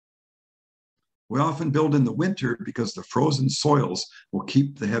construction. We often build in the winter because the frozen soils will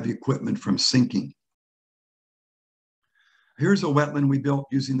keep the heavy equipment from sinking. Here's a wetland we built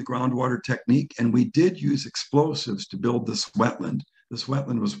using the groundwater technique, and we did use explosives to build this wetland. This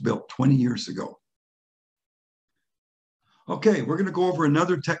wetland was built 20 years ago. Okay, we're going to go over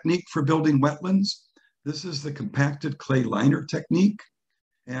another technique for building wetlands. This is the compacted clay liner technique.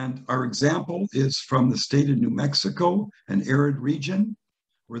 And our example is from the state of New Mexico, an arid region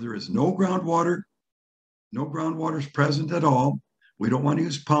where there is no groundwater is present at all. We don't want to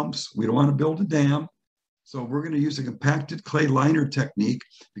use pumps. We don't want to build a dam. So we're going to use a compacted clay liner technique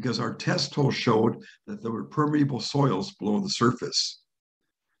because our test hole showed that there were permeable soils below the surface.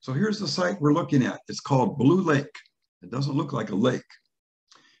 So here's the site we're looking at. It's called Blue Lake. It doesn't look like a lake.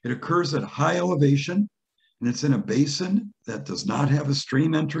 It occurs at high elevation, and it's in a basin that does not have a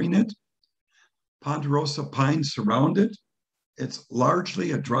stream entering it. Ponderosa pines surround it. It's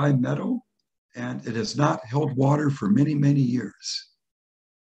largely a dry meadow, and it has not held water for many, many years.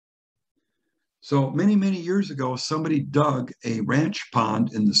 So many, many years ago, somebody dug a ranch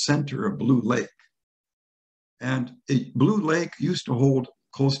pond in the center of Blue Lake. And Blue Lake used to hold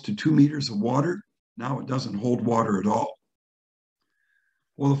close to 2 meters of water. Now it doesn't hold water at all.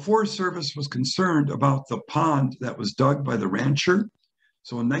 Well, the Forest Service was concerned about the pond that was dug by the rancher.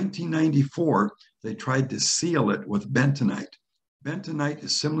 So in 1994, they tried to seal it with bentonite. Bentonite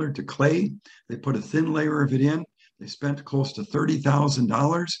is similar to clay. They put a thin layer of it in. They spent close to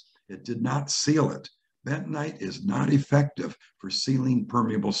 $30,000. It did not seal it. Bentonite is not effective for sealing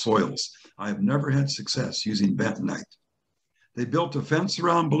permeable soils. I have never had success using bentonite. They built a fence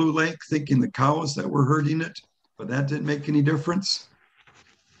around Blue Lake thinking the cows that were herding it, but that didn't make any difference.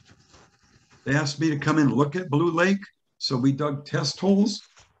 They asked me to come in and look at Blue Lake. So we dug test holes,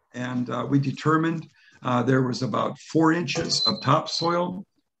 and we determined there was about 4 inches of topsoil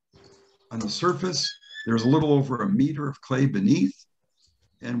on the surface. There's a little over 1 meter of clay beneath,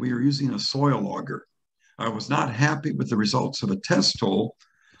 and we were using a soil auger. I was not happy with the results of a test hole.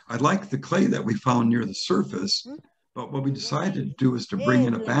 I liked the clay that we found near the surface, but what we decided to do is to bring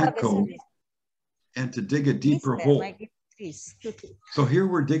in a backhoe and to dig a deeper hole. So here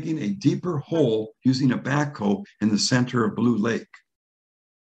we're digging a deeper hole using a backhoe in the center of Blue Lake.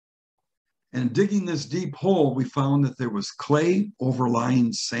 And digging this deep hole, we found that there was clay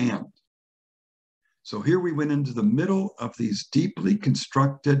overlying sand. So here we went into the middle of these deeply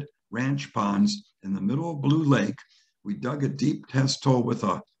constructed ranch ponds in the middle of Blue Lake. We dug a deep test hole with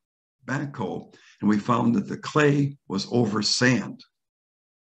a backhoe, and we found that the clay was over sand.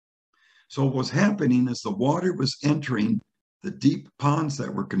 So what was happening is the water was entering the deep ponds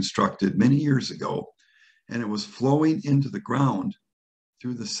that were constructed many years ago, and it was flowing into the ground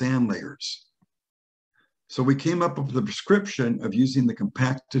through the sand layers. So we came up with the prescription of using the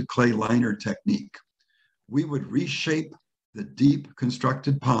compacted clay liner technique. We would reshape the deep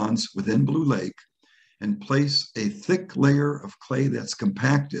constructed ponds within Blue Lake and place a thick layer of clay that's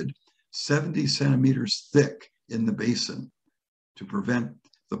compacted 70 centimeters thick in the basin to prevent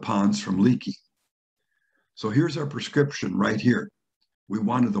the ponds from leaking. So here's our prescription right here. We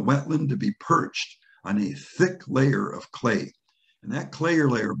wanted the wetland to be perched on a thick layer of clay. And that clay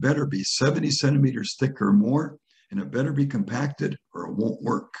layer better be 70 centimeters thick or more, and it better be compacted or it won't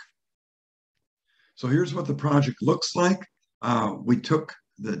work. So here's what the project looks like. We took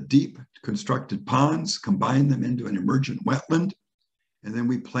the deep constructed ponds, combined them into an emergent wetland, and then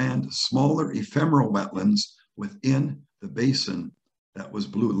we planned smaller ephemeral wetlands within the basin that was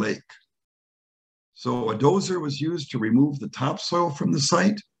Blue Lake. So a dozer was used to remove the topsoil from the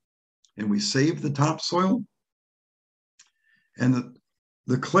site, and we saved the topsoil. And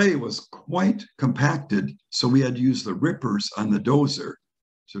the clay was quite compacted, so we had to use the rippers on the dozer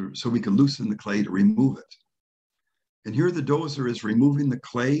so we could loosen the clay to remove it. And here the dozer is removing the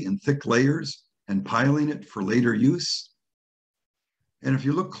clay in thick layers and piling it for later use. And if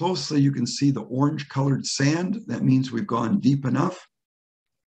you look closely, you can see the orange-colored sand. That means we've gone deep enough.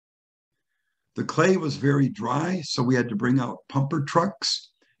 The clay was very dry, so we had to bring out pumper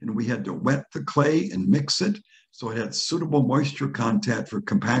trucks, and we had to wet the clay and mix it so it had suitable moisture content for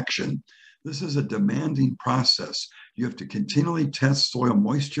compaction. This is a demanding process. You have to continually test soil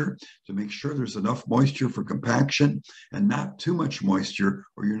moisture to make sure there's enough moisture for compaction and not too much moisture,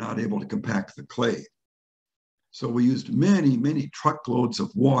 or you're not able to compact the clay. So we used many, many truckloads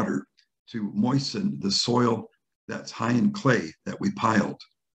of water to moisten the soil that's high in clay that we piled.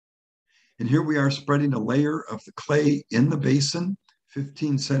 And here we are spreading a layer of the clay in the basin,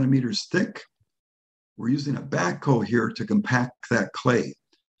 15 centimeters thick. We're using a backhoe here to compact that clay.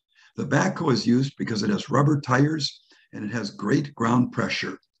 The backhoe is used because it has rubber tires and it has great ground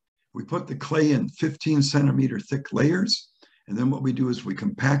pressure. We put the clay in 15 centimeter thick layers, and then what we do is we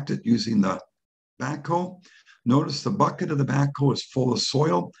compact it using the backhoe. Notice the bucket of the backhoe is full of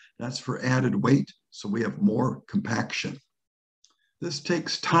soil. That's for added weight, so we have more compaction. This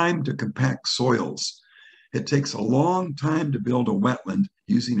takes time to compact soils. It takes a long time to build a wetland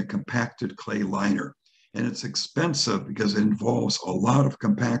using a compacted clay liner. And it's expensive because it involves a lot of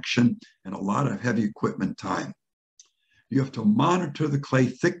compaction and a lot of heavy equipment time. You have to monitor the clay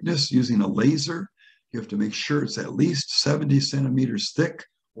thickness using a laser. You have to make sure it's at least 70 centimeters thick,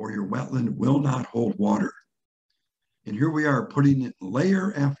 or your wetland will not hold water. And here we are putting it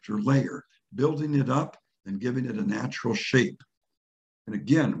layer after layer, building it up and giving it a natural shape. And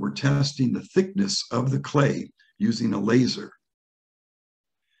again, we're testing the thickness of the clay using a laser.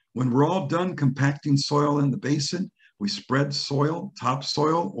 When we're all done compacting soil in the basin, we spread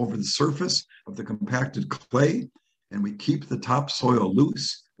topsoil over the surface of the compacted clay, and we keep the topsoil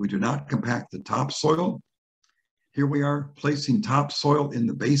loose. We do not compact the topsoil. Here we are placing topsoil in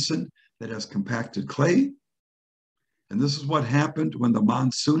the basin that has compacted clay. And this is what happened when the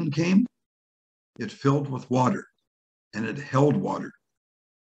monsoon came. It filled with water, and it held water.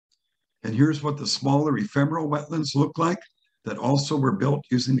 And here's what the smaller ephemeral wetlands look like that also were built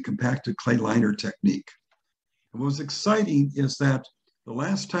using the compacted clay liner technique. And what was exciting is that the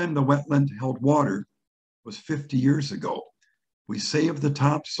last time the wetland held water was 50 years ago. We saved the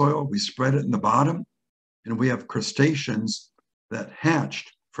topsoil, we spread it in the bottom, and we have crustaceans that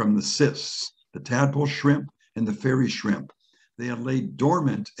hatched from the cysts, the tadpole shrimp and the fairy shrimp. They had laid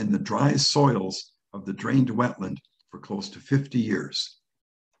dormant in the dry soils of the drained wetland for close to 50 years.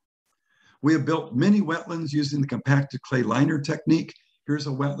 We have built many wetlands using the compacted clay liner technique. Here's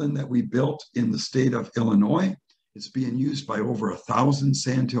a wetland that we built in the state of Illinois. It's being used by over 1,000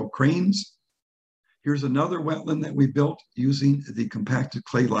 sandhill cranes. Here's another wetland that we built using the compacted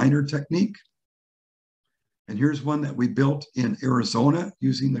clay liner technique. And here's one that we built in Arizona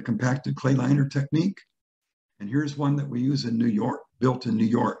using the compacted clay liner technique. And here's one that we use in New York, built in New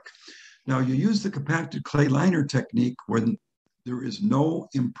York. Now you use the compacted clay liner technique when there is no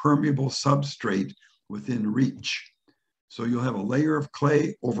impermeable substrate within reach. So you'll have a layer of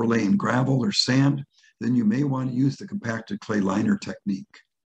clay overlaying gravel or sand. Then you may want to use the compacted clay liner technique.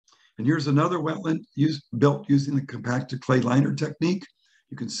 And here's another wetland built using the compacted clay liner technique.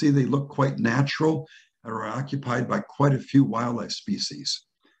 You can see they look quite natural and are occupied by quite a few wildlife species.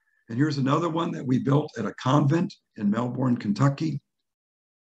 And here's another one that we built at a convent in Melbourne, Kentucky.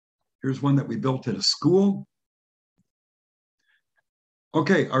 Here's one that we built at a school.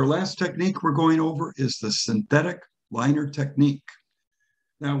 Okay, our last technique we're going over is the synthetic liner technique.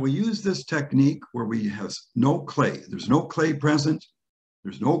 Now we use this technique where we have no clay. There's no clay present.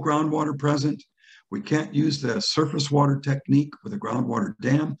 There's no groundwater present. We can't use the surface water technique with a groundwater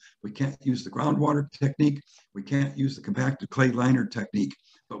dam. We can't use the groundwater technique. We can't use the compacted clay liner technique,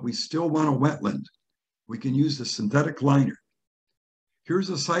 but we still want a wetland. We can use the synthetic liner. Here's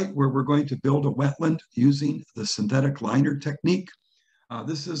a site where we're going to build a wetland using the synthetic liner technique.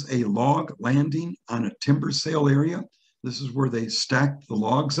 This is a log landing on a timber sale area. This is where they stack the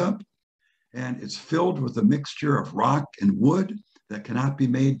logs up, and it's filled with a mixture of rock and wood that cannot be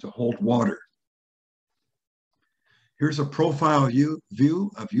made to hold water. Here's a profile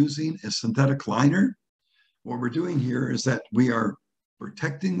view of using a synthetic liner. What we're doing here is that we are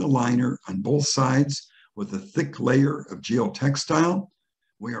protecting the liner on both sides with a thick layer of geotextile.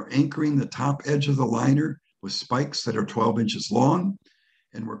 We are anchoring the top edge of the liner with spikes that are 12 inches long,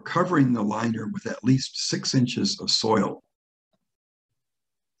 and we're covering the liner with at least 6 inches of soil.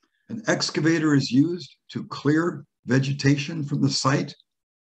 An excavator is used to clear vegetation from the site.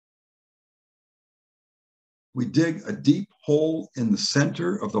 We dig a deep hole in the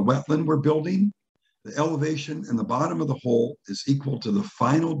center of the wetland we're building. The elevation in the bottom of the hole is equal to the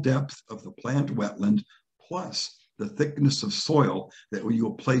final depth of the planned wetland plus the thickness of soil that you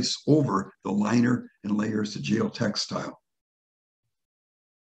will place over the liner and layers of geotextile.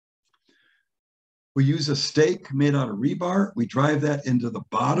 We use a stake made out of rebar. We drive that into the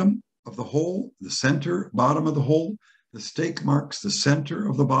bottom of the hole, the center bottom of the hole. The stake marks the center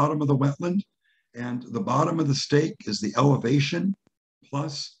of the bottom of the wetland, and the bottom of the stake is the elevation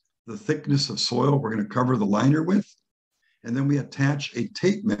plus the thickness of soil we're going to cover the liner with. And then we attach a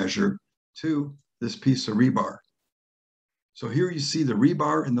tape measure to this piece of rebar. So here you see the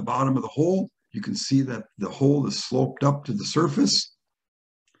rebar in the bottom of the hole. You can see that the hole is sloped up to the surface.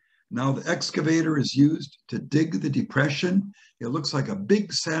 Now the excavator is used to dig the depression. It looks like a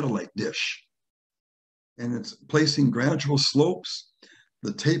big satellite dish, and it's placing gradual slopes.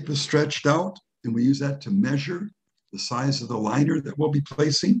 The tape is stretched out, and we use that to measure the size of the liner that we'll be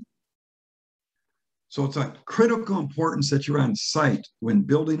placing. So it's of critical importance that you're on site when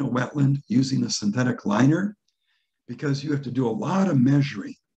building a wetland using a synthetic liner, because you have to do a lot of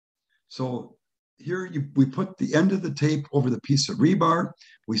measuring. So here we put the end of the tape over the piece of rebar.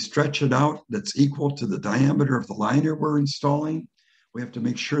 We stretch it out that's equal to the diameter of the liner we're installing. We have to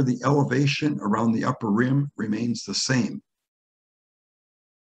make sure the elevation around the upper rim remains the same.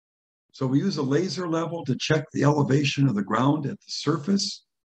 So we use a laser level to check the elevation of the ground at the surface,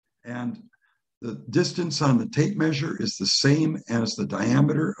 and the distance on the tape measure is the same as the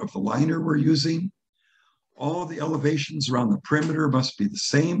diameter of the liner we're using. All the elevations around the perimeter must be the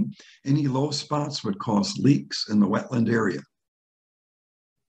same. Any low spots would cause leaks in the wetland area.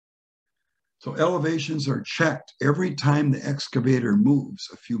 So elevations are checked every time the excavator moves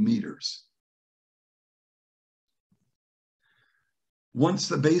a few meters. Once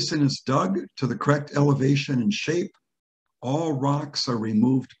the basin is dug to the correct elevation and shape, all rocks are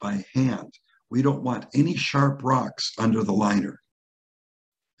removed by hand. We don't want any sharp rocks under the liner.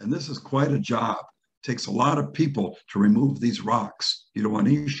 And this is quite a job. It takes a lot of people to remove these rocks. You don't want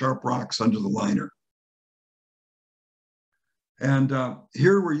any sharp rocks under the liner. And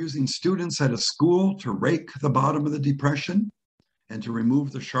here we're using students at a school to rake the bottom of the depression and to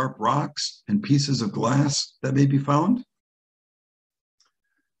remove the sharp rocks and pieces of glass that may be found.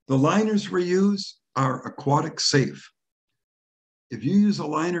 The liners we use are aquatic safe. If you use a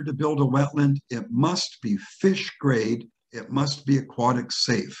liner to build a wetland, it must be fish grade. It must be aquatic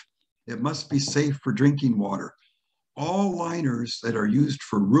safe. It must be safe for drinking water. All liners that are used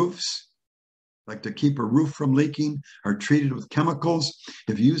for roofs, like to keep a roof from leaking, are treated with chemicals.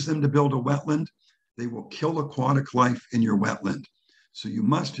 If you use them to build a wetland, they will kill aquatic life in your wetland. So you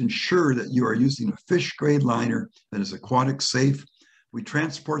must ensure that you are using a fish grade liner that is aquatic safe. We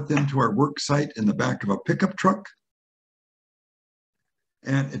transport them to our work site in the back of a pickup truck.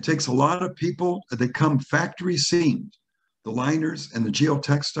 And it takes a lot of people. They come factory seamed. The liners and the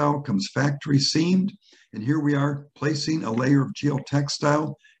geotextile comes factory seamed. And here we are placing a layer of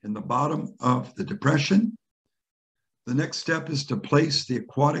geotextile in the bottom of the depression. The next step is to place the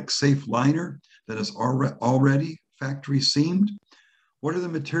aquatic safe liner that is already factory seamed. What are the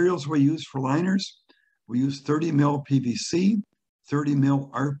materials we use for liners? We use 30 mil PVC, 30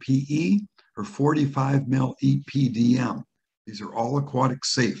 mil RPE, or 45 mil EPDM. These are all aquatic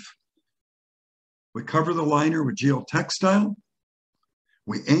safe. We cover the liner with geotextile.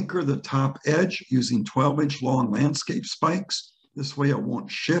 We anchor the top edge using 12-inch long landscape spikes. This way it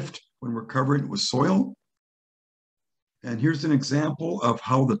won't shift when we're covering it with soil. And here's an example of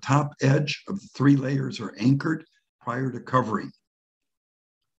how the top edge of the 3 layers are anchored prior to covering.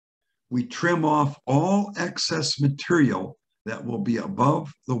 We trim off all excess material that will be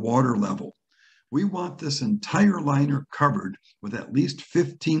above the water level. We want this entire liner covered with at least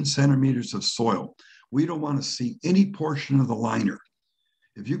 15 centimeters of soil. We don't want to see any portion of the liner.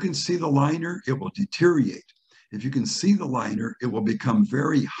 If you can see the liner, it will deteriorate. If you can see the liner, it will become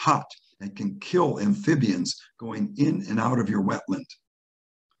very hot and can kill amphibians going in and out of your wetland.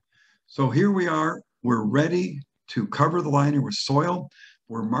 So here we are, we're ready to cover the liner with soil.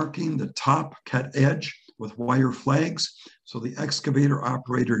 We're marking the top cut edge with wire flags so the excavator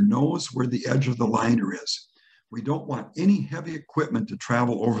operator knows where the edge of the liner is. We don't want any heavy equipment to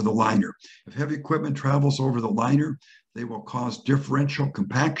travel over the liner. If heavy equipment travels over the liner, they will cause differential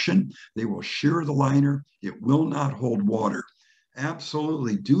compaction. They will shear the liner. It will not hold water.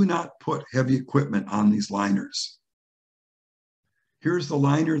 Absolutely do not put heavy equipment on these liners. Here's the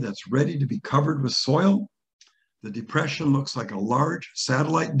liner that's ready to be covered with soil. The depression looks like a large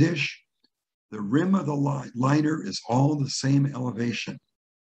satellite dish. The rim of the liner is all the same elevation.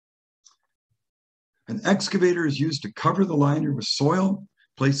 An excavator is used to cover the liner with soil,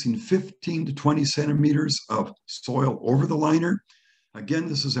 placing 15 to 20 centimeters of soil over the liner. Again,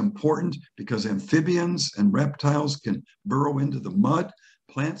 this is important because amphibians and reptiles can burrow into the mud.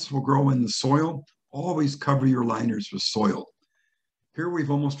 Plants will grow in the soil. Always cover your liners with soil. Here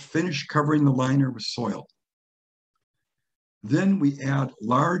we've almost finished covering the liner with soil. Then we add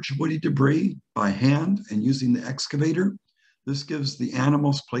large woody debris by hand and using the excavator. This gives the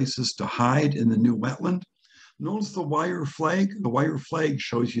animals places to hide in the new wetland. Notice the wire flag. The wire flag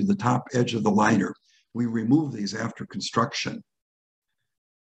shows you the top edge of the liner. We remove these after construction.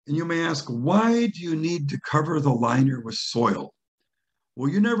 And you may ask, why do you need to cover the liner with soil?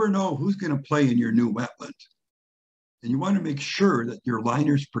 Well, you never know who's going to play in your new wetland. And you want to make sure that your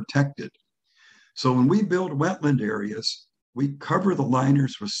liner is protected. So when we build wetland areas, we cover the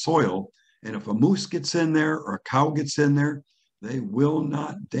liners with soil. And if a moose gets in there or a cow gets in there, they will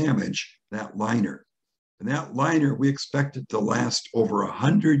not damage that liner. And that liner, we expect it to last over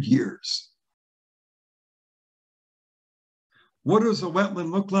 100 years. What does a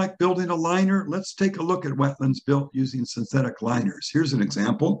wetland look like building a liner? Let's take a look at wetlands built using synthetic liners. Here's an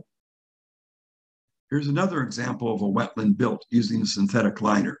example. Here's another example of a wetland built using a synthetic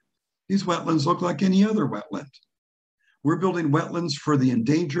liner. These wetlands look like any other wetland. We're building wetlands for the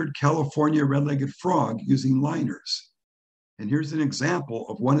endangered California red-legged frog using liners. And here's an example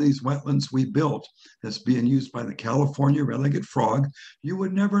of one of these wetlands we built that's being used by the California red-legged frog. You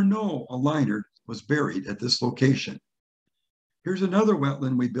would never know a liner was buried at this location. Here's another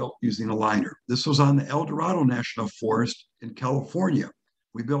wetland we built using a liner. This was on the El Dorado National Forest in California.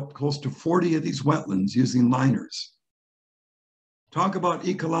 We built close to 40 of these wetlands using liners. Talk about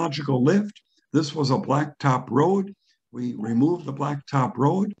ecological lift. This was a blacktop road. We removed the blacktop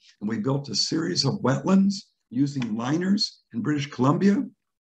road and we built a series of wetlands using liners in British Columbia.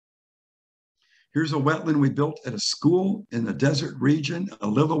 Here's a wetland we built at a school in the desert region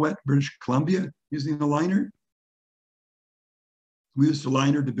of Lillooet, British Columbia, using a liner. We used a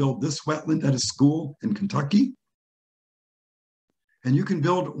liner to build this wetland at a school in Kentucky. And you can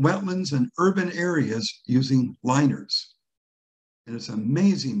build wetlands in urban areas using liners. And it's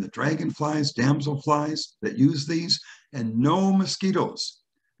amazing the dragonflies, damselflies that use these, and no mosquitoes.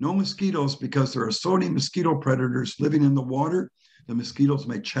 No mosquitoes because there are so many mosquito predators living in the water. The mosquitoes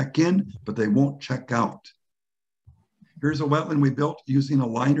may check in, but they won't check out. Here's a wetland we built using a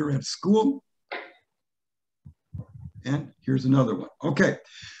liner at school. And here's another one. Okay,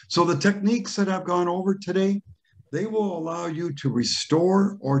 so the techniques that I've gone over today, they will allow you to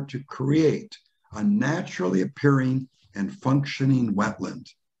restore or to create a naturally appearing and functioning wetland.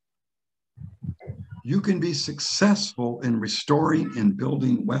 You can be successful in restoring and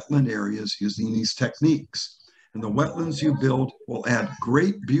building wetland areas using these techniques. And the wetlands you build will add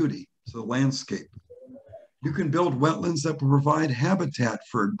great beauty to the landscape. You can build wetlands that will provide habitat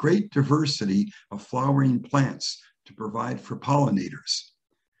for a great diversity of flowering plants to provide for pollinators.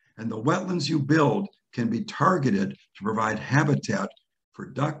 And the wetlands you build can be targeted to provide habitat for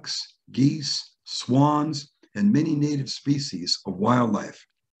ducks, geese, swans, and many native species of wildlife.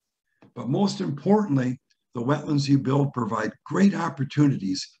 But most importantly, the wetlands you build provide great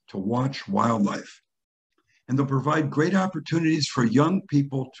opportunities to watch wildlife. And they'll provide great opportunities for young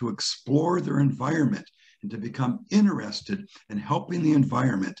people to explore their environment and to become interested in helping the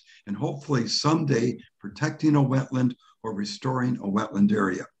environment and hopefully someday protecting a wetland or restoring a wetland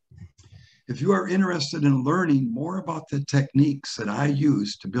area. If you are interested in learning more about the techniques that I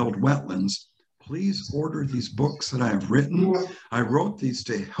use to build wetlands, please order these books that I have written. I wrote these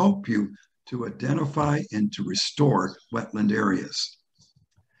to help you to identify and to restore wetland areas.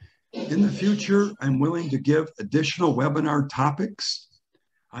 In the future, I'm willing to give additional webinar topics.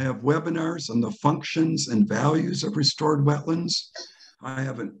 I have webinars on the functions and values of restored wetlands. I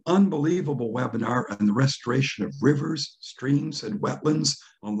have an unbelievable webinar on the restoration of rivers, streams, and wetlands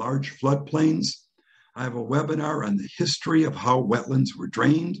on large floodplains. I have a webinar on the history of how wetlands were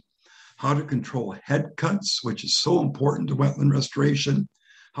drained, how to control head cuts, which is so important to wetland restoration,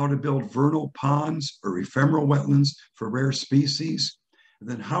 how to build vernal ponds or ephemeral wetlands for rare species, and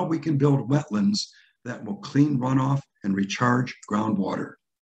then how we can build wetlands that will clean runoff and recharge groundwater.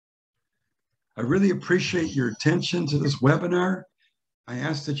 I really appreciate your attention to this webinar. I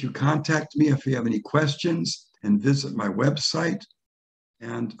ask that you contact me if you have any questions and visit my website.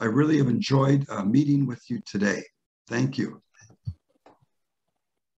 And I really have enjoyed meeting with you today. Thank you.